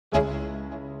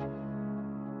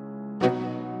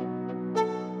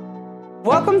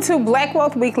Welcome to Black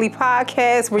Wealth Weekly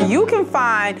Podcast, where you can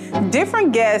find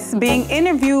different guests being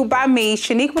interviewed by me,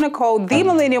 Shaniqua Nicole, the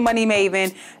Millennial Money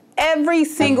Maven, every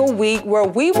single week, where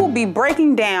we will be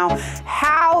breaking down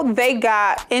how they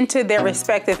got into their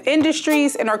respective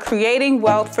industries and are creating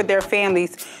wealth for their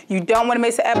families. You don't want to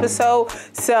miss an episode,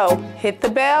 so hit the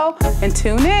bell and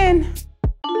tune in.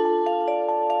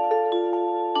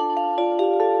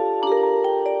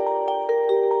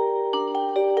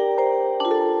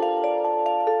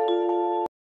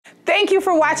 Thank you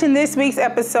for watching this week's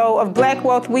episode of Black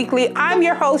Wealth Weekly. I'm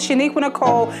your host, Shaniqua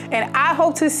Nicole, and I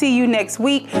hope to see you next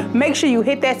week. Make sure you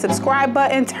hit that subscribe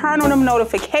button, turn on them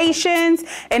notifications,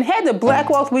 and head to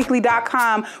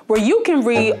blackwealthweekly.com where you can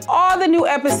read all the new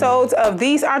episodes of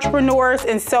these entrepreneurs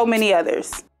and so many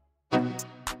others.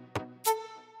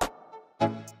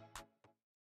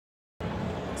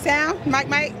 Sound? Mic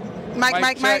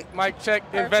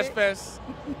check. InvestFest.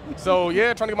 So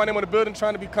yeah, trying to get my name on the building,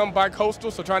 trying to become bi-coastal,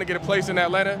 so trying to get a place in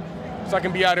Atlanta so I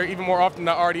can be out here even more often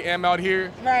than I already am out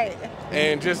here. Right.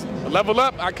 And just level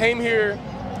up. I came here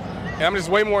and I'm just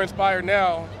way more inspired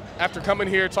now after coming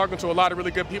here, talking to a lot of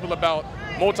really good people about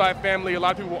multifamily. A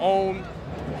lot of people own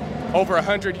over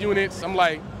 100 units. I'm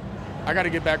like, I got to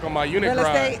get back on my unit Real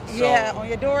grind. estate, so, yeah, on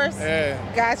your doors?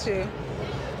 Yeah. Got you.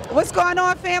 What's going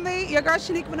on, family? Your girl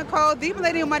Shaniqua Nicole, the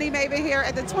Millennial Money Maven, here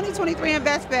at the 2023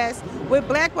 InvestFest with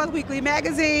Black Wealth Weekly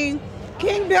magazine.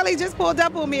 King Billy just pulled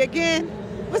up on me again.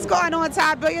 What's going on,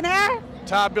 Todd Billionaire?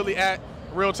 Todd Billy at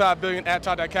Real Todd Billion at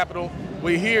Todd.Capital.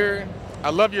 We're here. I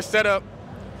love your setup.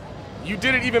 You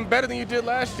did it even better than you did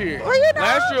last year. Well, you know.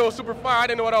 Last year was super fire. I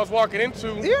didn't know what I was walking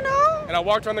into. You know. And I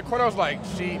walked around the corner. I was like,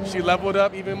 she leveled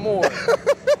up even more.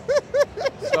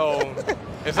 So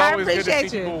it's always good to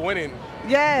see people winning.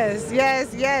 Yes,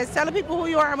 yes, yes. Tell the people who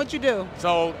you are and what you do.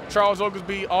 So Charles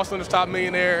Oglesby, also known as Top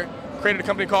Millionaire, created a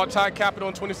company called Todd Capital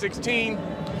in 2016.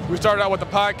 We started out with a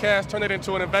podcast, turned it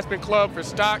into an investment club for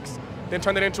stocks, then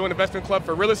turned it into an investment club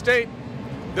for real estate.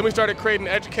 Then we started creating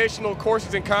educational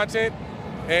courses and content.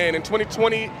 And in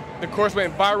 2020, the course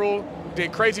went viral,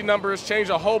 did crazy numbers,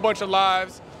 changed a whole bunch of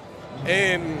lives.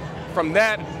 And from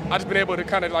that, I've just been able to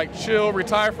kind of like chill,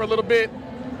 retire for a little bit.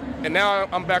 And now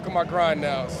I'm back on my grind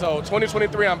now. So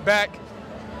 2023, I'm back,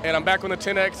 and I'm back on the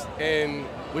 10X, and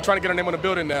we're trying to get our name on the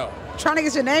building now. Trying to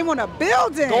get your name on a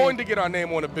building? Going to get our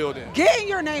name on the building. Getting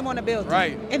your name on the building?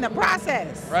 Right. In the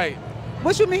process? Right.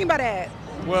 What you mean by that?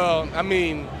 Well, I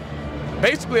mean,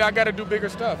 basically I got to do bigger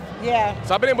stuff. Yeah.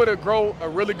 So I've been able to grow a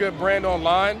really good brand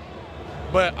online,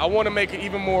 but I want to make it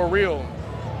even more real.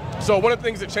 So one of the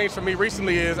things that changed for me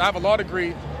recently is I have a law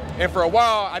degree, and for a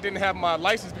while I didn't have my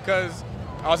license because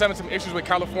I was having some issues with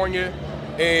California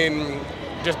and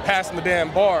just passing the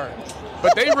damn bar.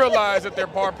 But they realized that their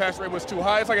bar pass rate was too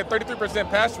high. It's like a 33%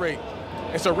 pass rate.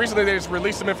 And so recently they just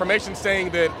released some information saying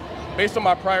that based on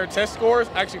my prior test scores,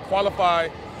 I actually qualify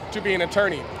to be an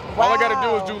attorney. Wow. All I gotta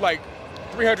do is do like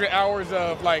 300 hours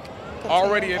of like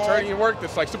already attorney work,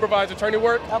 that's like supervised attorney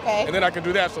work. Okay. And then I can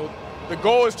do that. So the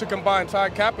goal is to combine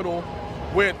Todd Capital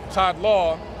with Todd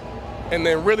Law and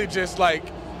then really just like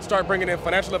start bringing in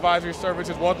financial advisory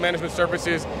services, wealth management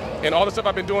services, and all the stuff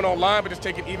I've been doing online, but just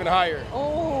take it even higher.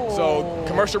 Oh. So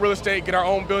commercial real estate, get our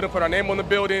own building, put our name on the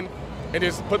building, and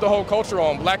just put the whole culture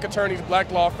on. Black attorneys, black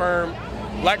law firm,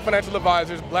 black financial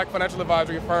advisors, black financial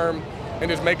advisory firm, and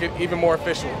just make it even more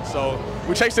official. So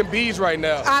we're chasing bees right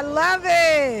now. I love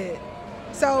it.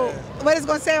 So what is it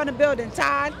going to say on the building,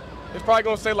 Todd? It's probably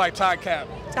going to say like Todd Cap.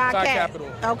 Todd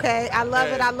Capital. Okay, I love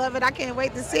it. I love it. I can't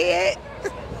wait to see it.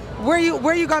 Where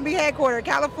you gonna be headquartered?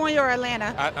 California or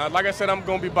Atlanta? Like I said, I'm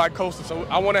gonna be bi-coastal, so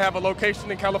I want to have a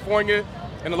location in California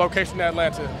and a location in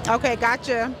Atlanta. Okay,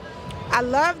 gotcha. I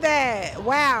love that.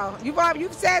 Wow,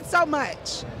 you've said so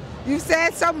much. You've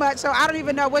said so much, so I don't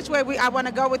even know which way I want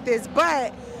to go with this.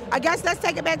 But I guess let's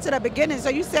take it back to the beginning. So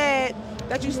you said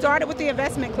that you started with the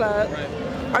investment club.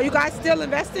 Right. Are you guys still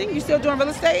investing? You still doing real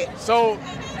estate? So,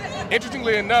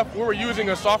 interestingly enough, we were using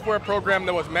a software program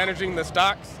that was managing the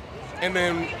stocks. And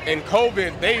then in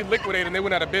COVID, they liquidated and they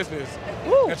went out of business.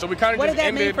 Ooh. And so we kind of what just did that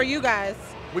ended, mean for you guys?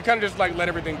 We kind of just like let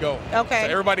everything go. Okay. So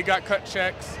everybody got cut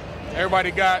checks, everybody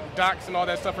got docs and all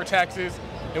that stuff for taxes,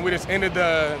 and we just ended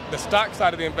the stock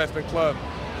side of the investment club.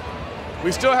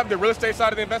 We still have the real estate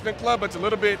side of the investment club, but it's a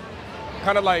little bit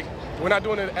kind of like we're not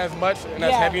doing it as much and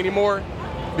as heavy anymore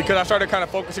because I started kind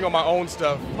of focusing on my own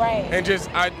stuff. Right. And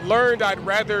just I learned I'd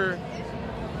rather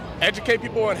educate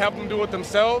people and help them do it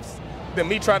themselves than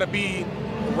me try to be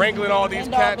wrangling all these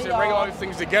cats and wrangling all these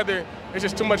things together. It's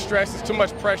just too much stress, it's too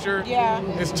much pressure,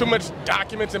 it's too much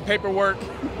documents and paperwork.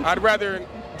 I'd rather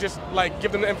just like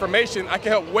give them the information. I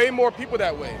can help way more people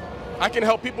that way. I can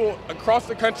help people across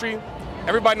the country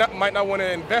everybody might not want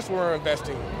to invest where we're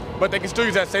investing, but they can still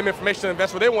use that same information to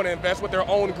invest where they want to invest with their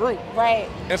own group. Right.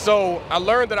 And so I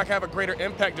learned that I can have a greater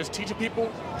impact just teaching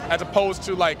people as opposed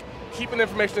to like keeping the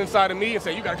information inside of me and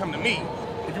say, you got to come to me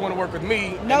if you want to work with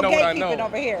me and know what I know.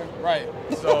 Over here. Right.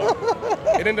 So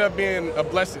it ended up being a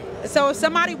blessing. So if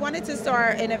somebody wanted to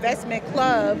start an investment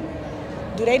club,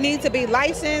 do they need to be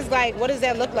licensed? Like, what does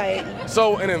that look like?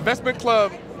 So an investment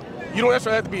club, you don't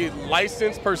necessarily have to be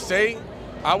licensed per se.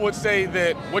 I would say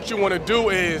that what you want to do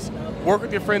is work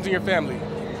with your friends and your family.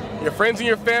 Your friends and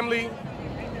your family,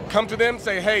 come to them,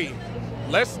 say, hey,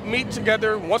 let's meet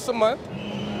together once a month.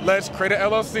 Let's create an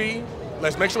LLC.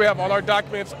 Let's make sure we have all our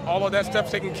documents, all of that stuff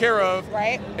taken care of.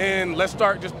 Right. And let's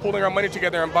start just pulling our money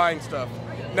together and buying stuff.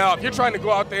 Now, if you're trying to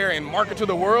go out there and market to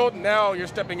the world, now you're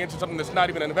stepping into something that's not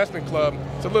even an investment club.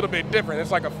 It's a little bit different. It's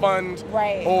like a fund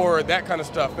or that kind of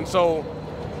stuff. And so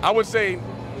I would say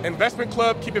investment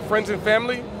club, keep it friends and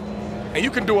family, and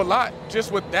you can do a lot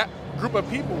just with that group of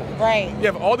people. Right. You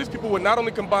have all these people with not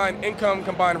only combined income,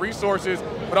 combined resources,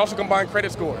 but also combined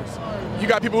credit scores. You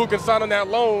got people who can sign on that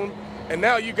loan, and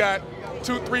now you got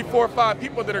 2, 3, 4, 5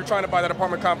 people that are trying to buy that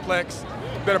apartment complex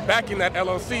that are backing that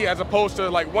LLC, as opposed to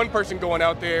like one person going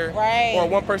out there or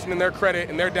one person in their credit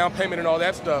and their down payment and all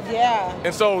that stuff. Yeah.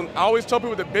 And so I always tell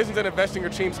people that business and investing are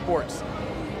team sports.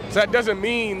 So that doesn't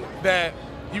mean that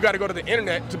you got to go to the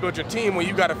internet to build your team when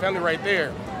you got a family right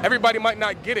there. Everybody might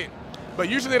not get it, but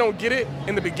usually they don't get it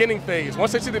in the beginning phase.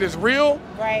 Once they see that it's real,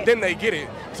 then they get it.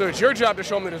 So it's your job to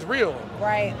show them that it's real.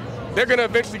 Right. They're going to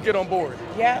eventually get on board.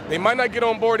 Yeah. They might not get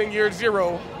on board in year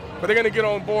 0, but they're going to get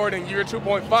on board in year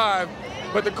 2.5.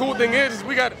 But the cool thing is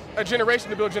we got a generation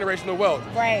to build generational wealth.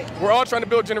 Right. We're all trying to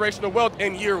build generational wealth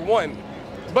in year 1.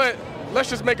 But let's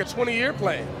just make a 20-year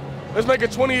plan. Let's make a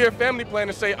 20-year family plan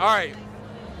and say, all right,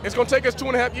 it's going to take us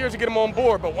 2.5 years to get them on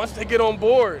board. But once they get on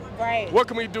board, what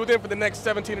can we do then for the next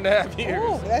 17.5 years?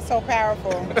 Ooh, that's so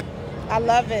powerful. I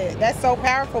love it. That's so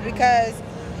powerful because,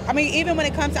 I mean, even when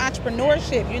it comes to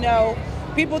entrepreneurship, you know,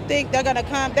 people think they're going to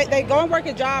come, they go and work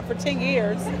a job for 10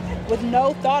 years with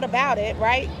no thought about it,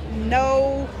 right?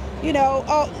 No, you know,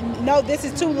 oh, no, this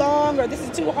is too long or this is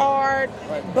too hard.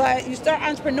 But you start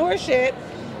entrepreneurship,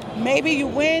 maybe you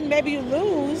win, maybe you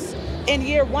lose in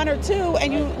year 1 or 2,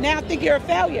 and you now think you're a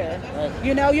failure.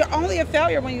 You know, you're only a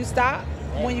failure when you stop,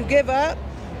 when you give up.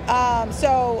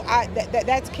 So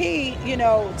that's key, you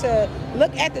know, to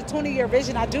look at the 20-year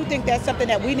vision. I do think that's something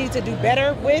that we need to do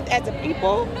better with as a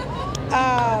people.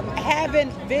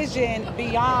 Having vision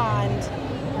beyond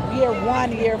year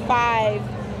 1, year 5,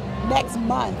 next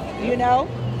month, you know?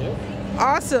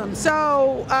 Awesome.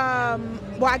 So,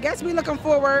 well, I guess we're looking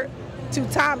forward to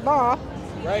Todd Law.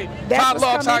 Right. Todd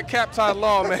Law, Todd Cap, Todd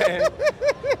Law, man.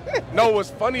 No,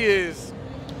 what's funny is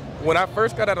when I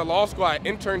first got out of law school, I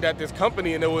interned at this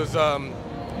company, and it was a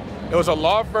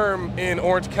law firm in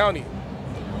Orange County.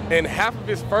 And half of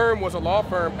his firm was a law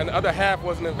firm, and the other half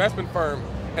was an investment firm.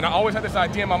 And I always had this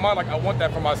idea in my mind, like, I want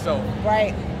that for myself.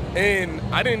 Right. And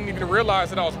I didn't even realize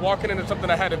that I was walking into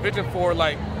something I had a vision for,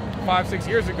 like, 5, 6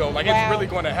 years ago. Like, it's really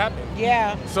going to happen.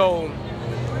 Yeah. So,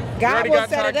 God already will got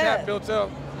set Todd it Cap up. built up.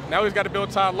 Now he's got to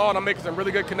build Todd Law, and I'm making some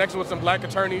really good connections with some black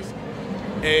attorneys.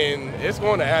 And it's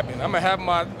going to happen. I'm going to have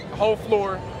my whole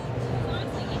floor.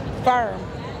 Firm.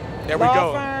 There we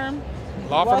go. Firm.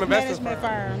 Law firm, investment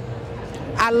firm.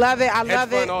 I love it. I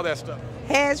love it. Hedge fund, all that stuff.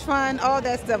 Hedge fund, all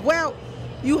that stuff. Well,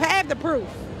 you have the proof,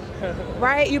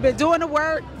 right? You've been doing the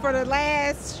work for the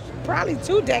last probably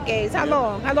 2 decades. How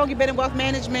long? How long you been in wealth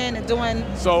management and doing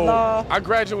law? I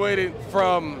graduated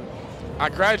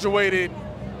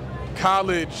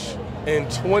college in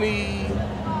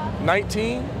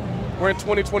 2019. We're in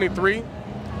 2023.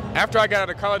 After I got out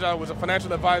of college, I was a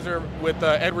financial advisor with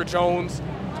Edward Jones.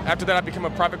 After that, I became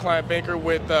a private client banker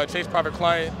with Chase Private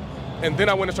Client. And then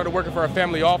I went and started working for a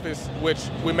family office, which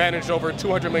we managed over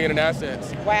 $200 million in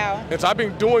assets. Wow. And so I've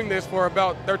been doing this for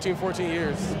about 13, 14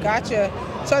 years. Gotcha.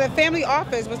 So the family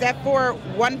office, was that for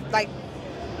one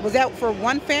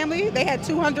family? They had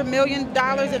 $200 million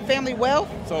in family wealth?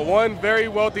 So one very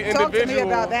wealthy individual. Talk to me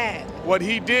about that. What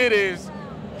he did is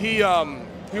he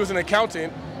was an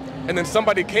accountant, and then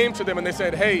somebody came to them and they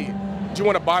said, hey, do you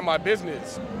want to buy my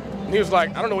business? And he was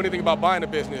like, I don't know anything about buying a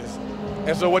business.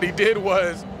 And so what he did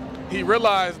was he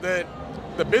realized that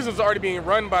the business was already being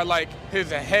run by like his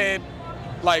head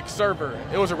like server.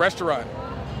 It was a restaurant.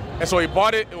 And so he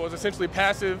bought it. It was essentially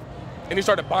passive. And he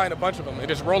started buying a bunch of them and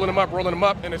just rolling them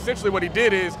up. And essentially what he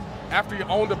did is after he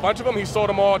owned a bunch of them, he sold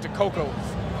them all to Cocos.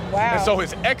 Wow. And so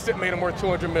his exit made him worth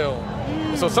 $200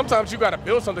 million. So sometimes you got to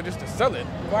build something just to sell it.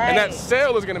 Right. And that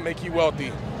sale is going to make you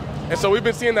wealthy. And so we've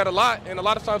been seeing that a lot. And a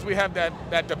lot of times we have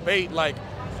that debate like,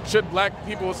 should black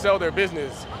people sell their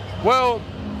business? Well,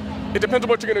 it depends on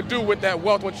what you're going to do with that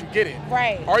wealth once you get it.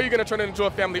 Right. Are you going to turn it into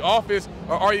a family office,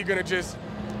 or are you going to just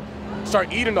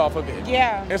start eating off of it?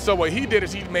 Yeah. And so what he did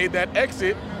is he made that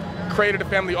exit, created a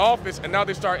family office, and now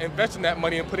they start investing that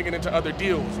money and putting it into other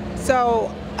deals.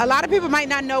 So a lot of people might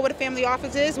not know what a family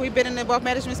office is. We've been in the wealth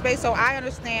management space, so I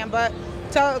understand, but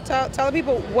tell the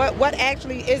people what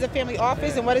actually is a family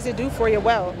office and what does it do for your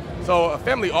wealth? So a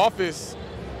family office,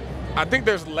 I think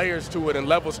there's layers to it and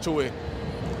levels to it,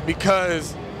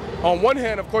 because on one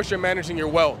hand, of course, you're managing your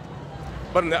wealth,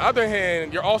 but on the other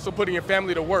hand, you're also putting your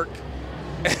family to work.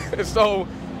 So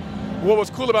what was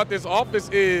cool about this office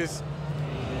is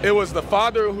it was the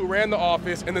father who ran the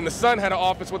office, and then the son had an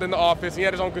office within the office. He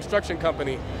had his own construction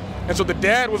company. And so the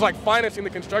dad was like financing the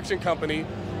construction company.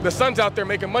 The son's out there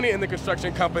making money in the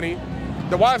construction company.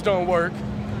 The wives don't work.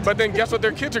 But then guess what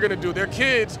their kids are going to do? Their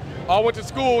kids all went to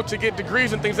school to get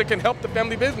degrees in things that can help the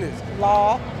family business.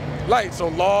 Law. Like, so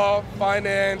law,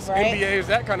 finance, right. MBAs,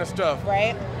 that kind of stuff.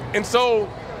 Right. And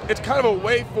so it's kind of a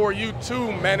way for you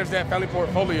to manage that family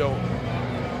portfolio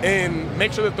and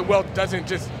make sure that the wealth doesn't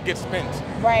just get spent.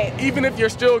 Right. Even if you're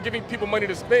still giving people money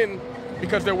to spend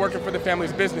because they're working for the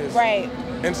family's business. Right.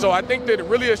 And so I think that it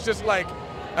really is just like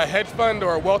a hedge fund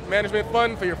or a wealth management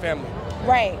fund for your family.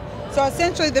 Right. So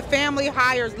essentially the family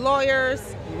hires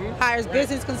lawyers, hires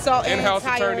business consultants, in-house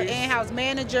hires attorneys, in-house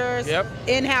managers, yep.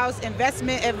 in-house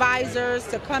investment advisors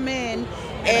to come in.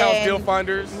 In-house deal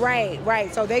finders. Right,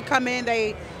 right. So they come in,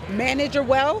 they manage your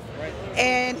wealth, right.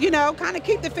 and kind of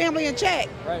keep the family in check.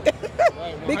 Right.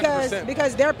 Right.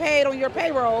 because they're paid on your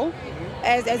payroll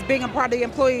as being a part of the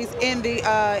employees in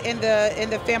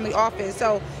the family office.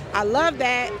 So I love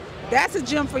that. That's a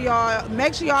gem for y'all.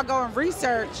 Make sure y'all go and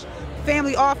research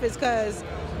family office, because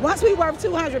once we worth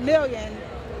 $200 million,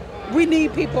 we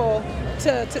need people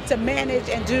to manage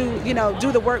and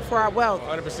do the work for our wealth.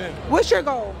 100%. What's your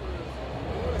goal?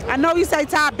 I know you say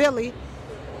Todd Billy.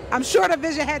 I'm sure the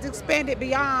vision has expanded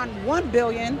beyond $1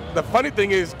 billion. The funny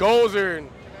thing is, goals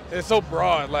it's so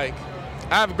broad. Like,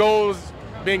 I have goals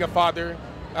being a father.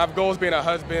 I have goals being a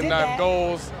husband. I have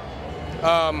goals.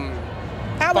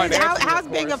 How's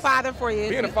being a father for you?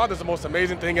 Being a father is the most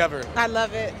amazing thing ever. I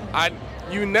love it.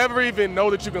 You never even know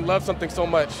that you can love something so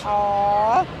much.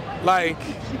 Aww. Like,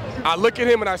 I look at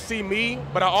him and I see me,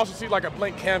 but I also see like a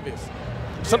blank canvas.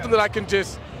 Something that I can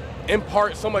just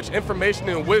impart so much information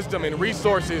and wisdom and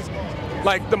resources.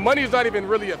 Like, the money is not even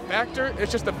really a factor.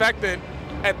 It's just the fact that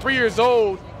at 3 years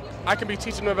old, I can be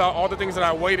teaching him about all the things that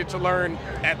I waited to learn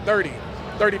at 30,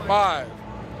 35.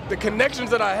 The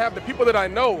connections that I have, the people that I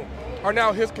know are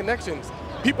now his connections.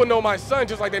 People know my son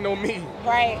just like they know me.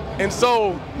 Right. And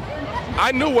so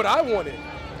I knew what I wanted,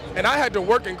 and I had to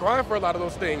work and grind for a lot of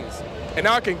those things. And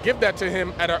now I can give that to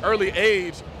him at an early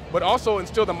age, but also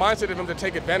instill the mindset of him to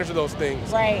take advantage of those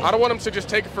things. Right. I don't want him to just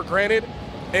take it for granted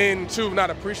and to not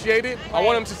appreciate it. Right. I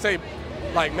want him to say,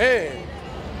 like, man,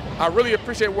 I really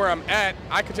appreciate where I'm at.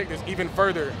 I can take this even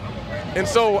further. And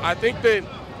so I think that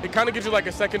it kind of gives you like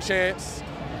a second chance.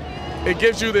 It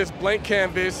gives you this blank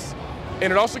canvas,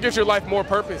 and it also gives your life more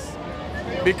purpose.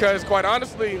 Because quite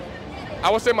honestly, I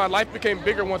would say my life became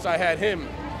bigger once I had him.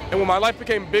 And when my life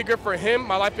became bigger for him,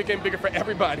 my life became bigger for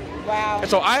everybody. Wow. And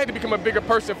so I had to become a bigger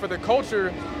person for the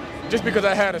culture just because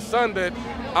I had a son that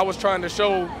I was trying to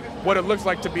show what it looks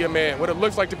like to be a man, what it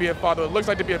looks like to be a father, what it looks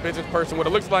like to be a business person, what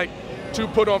it looks like to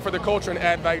put on for the culture and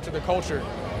add value to the culture.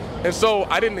 And so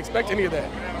I didn't expect any of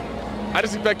that. I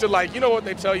just expected, like, you know what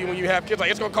they tell you when you have kids, like,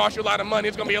 it's gonna cost you a lot of money,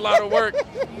 it's gonna be a lot of work.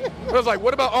 But I was like,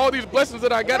 what about all these blessings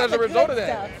that I got as a result of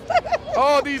that?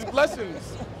 All these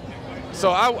blessings.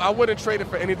 So I wouldn't trade it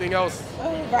for anything else.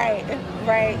 Right,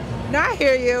 right. No, I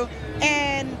hear you.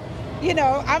 And,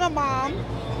 I'm a mom,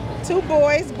 2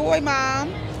 boys, boy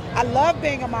mom. I love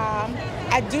being a mom.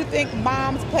 I do think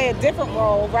moms play a different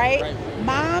role, right?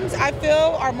 Moms, I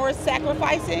feel, are more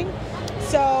sacrificing.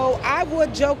 So I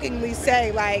would jokingly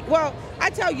say, I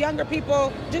tell younger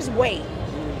people, just wait.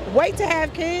 Wait to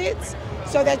have kids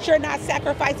so that you're not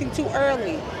sacrificing too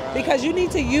early. Because you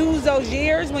need to use those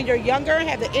years when you're younger,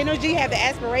 have the energy, have the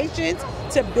aspirations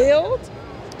to build,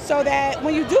 so that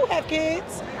when you do have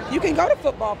kids, you can go to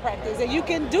football practice and you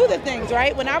can do the things,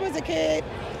 right? When I was a kid,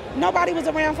 nobody was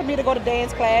around for me to go to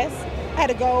dance class. I had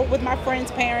to go with my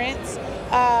friends' parents.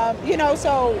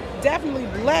 So definitely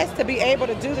blessed to be able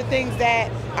to do the things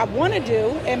that I want to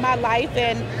do in my life,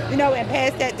 and and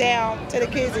pass that down to the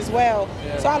kids as well.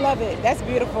 Yeah. So I love it. That's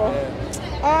beautiful.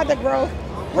 Yeah. Oh, the growth.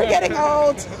 We're getting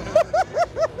old.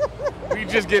 We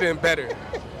just getting better.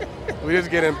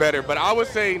 But I would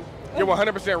say you're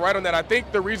 100% right on that. I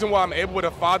think the reason why I'm able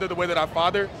to father the way that I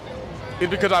father is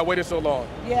because I waited so long.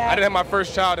 Yeah. I didn't have my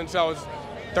first child until I was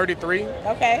 33.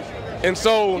 Okay. And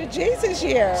so... You're Jesus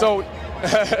year. So,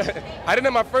 I didn't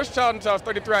have my first child until I was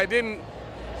 33. I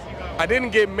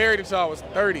didn't get married until I was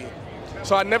 30.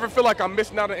 So I never feel like I'm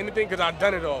missing out on anything because I've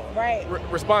done it all. Right.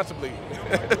 Responsibly.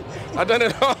 I've done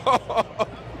it all.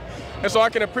 And so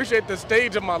I can appreciate the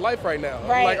stage of my life right now.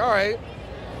 Right. I'm like, all right,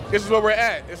 this is where we're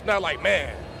at. It's not like,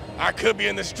 man, I could be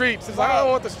in the streets. It's like, I don't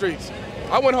want the streets.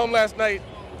 I went home last night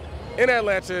in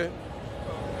Atlanta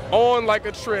on like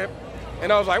a trip,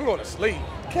 and I was like, I'm going to sleep.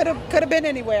 Could have been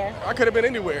anywhere. I could have been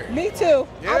anywhere. Me too.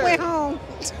 Yeah. I went home.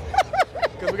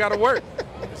 Because we got to work.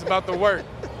 It's about the work.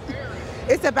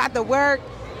 It's about the work,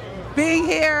 being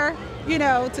here, you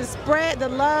know, to spread the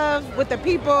love with the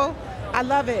people. I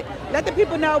love it. Let the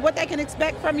people know what they can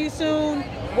expect from you soon,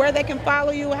 where they can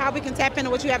follow you, how we can tap into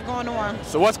what you have going on.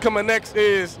 So what's coming next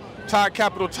is Todd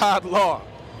Capital, Todd Law.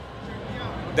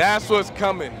 That's what's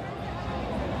coming.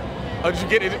 Oh, did you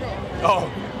get it? Oh.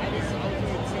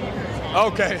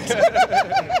 Okay.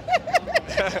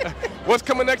 What's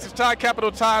coming next is Todd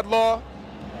Capital, Todd Law,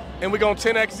 and we're going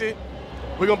to 10X it.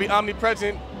 We're going to be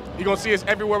omnipresent. You're going to see us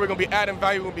everywhere. We're going to be adding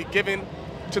value. We're going to be giving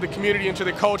to the community and to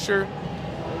the culture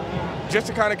just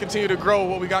to kind of continue to grow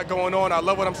what we got going on. I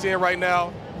love what I'm seeing right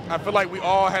now. I feel like we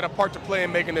all had a part to play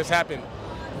in making this happen.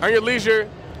 Earn Your Leisure,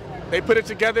 they put it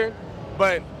together,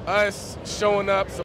 but us showing up,